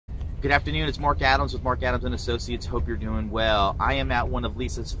Good afternoon, it's Mark Adams with Mark Adams & Associates. Hope you're doing well. I am at one of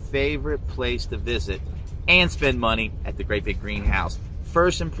Lisa's favorite place to visit and spend money at the Great Big Greenhouse.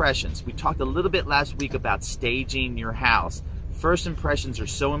 First impressions. We talked a little bit last week about staging your house. First impressions are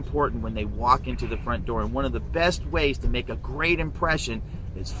so important when they walk into the front door, and one of the best ways to make a great impression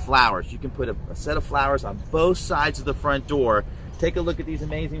is flowers. You can put a set of flowers on both sides of the front door. Take a look at these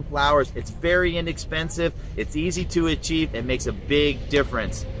amazing flowers. It's very inexpensive, it's easy to achieve, it makes a big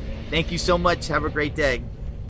difference. Thank you so much. Have a great day.